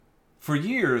For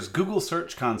years, Google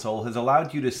Search Console has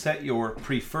allowed you to set your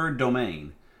preferred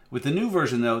domain. With the new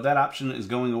version, though, that option is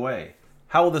going away.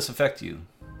 How will this affect you?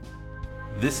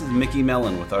 This is Mickey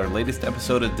Mellon with our latest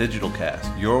episode of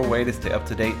DigitalCast, your way to stay up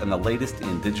to date on the latest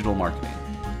in digital marketing.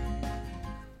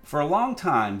 For a long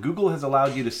time, Google has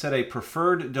allowed you to set a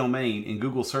preferred domain in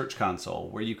Google Search Console,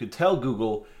 where you could tell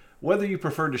Google whether you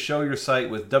prefer to show your site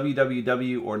with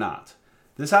www or not.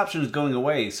 This option is going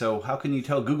away, so how can you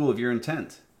tell Google of your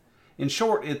intent? In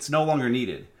short, it's no longer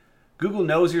needed. Google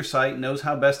knows your site, knows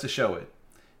how best to show it.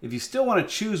 If you still want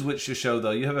to choose which to show,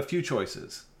 though, you have a few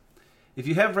choices. If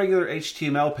you have regular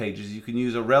HTML pages, you can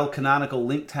use a rel canonical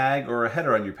link tag or a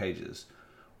header on your pages.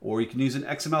 Or you can use an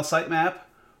XML sitemap,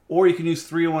 or you can use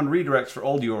 301 redirects for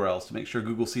old URLs to make sure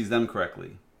Google sees them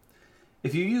correctly.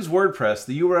 If you use WordPress,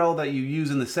 the URL that you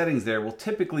use in the settings there will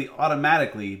typically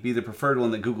automatically be the preferred one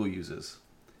that Google uses.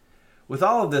 With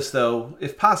all of this, though,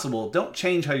 if possible, don't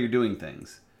change how you're doing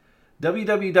things.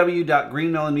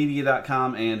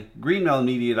 www.greenmelonmedia.com and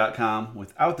greenmelonmedia.com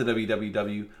without the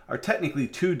www are technically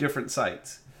two different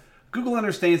sites. Google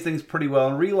understands things pretty well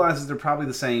and realizes they're probably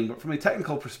the same, but from a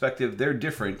technical perspective, they're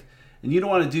different, and you don't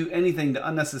want to do anything to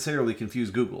unnecessarily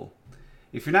confuse Google.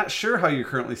 If you're not sure how you're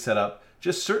currently set up,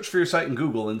 just search for your site in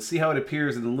Google and see how it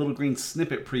appears in the little green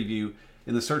snippet preview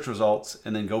in the search results,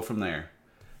 and then go from there.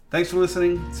 Thanks for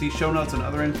listening. See show notes and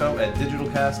other info at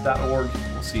digitalcast.org.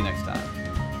 We'll see you next time.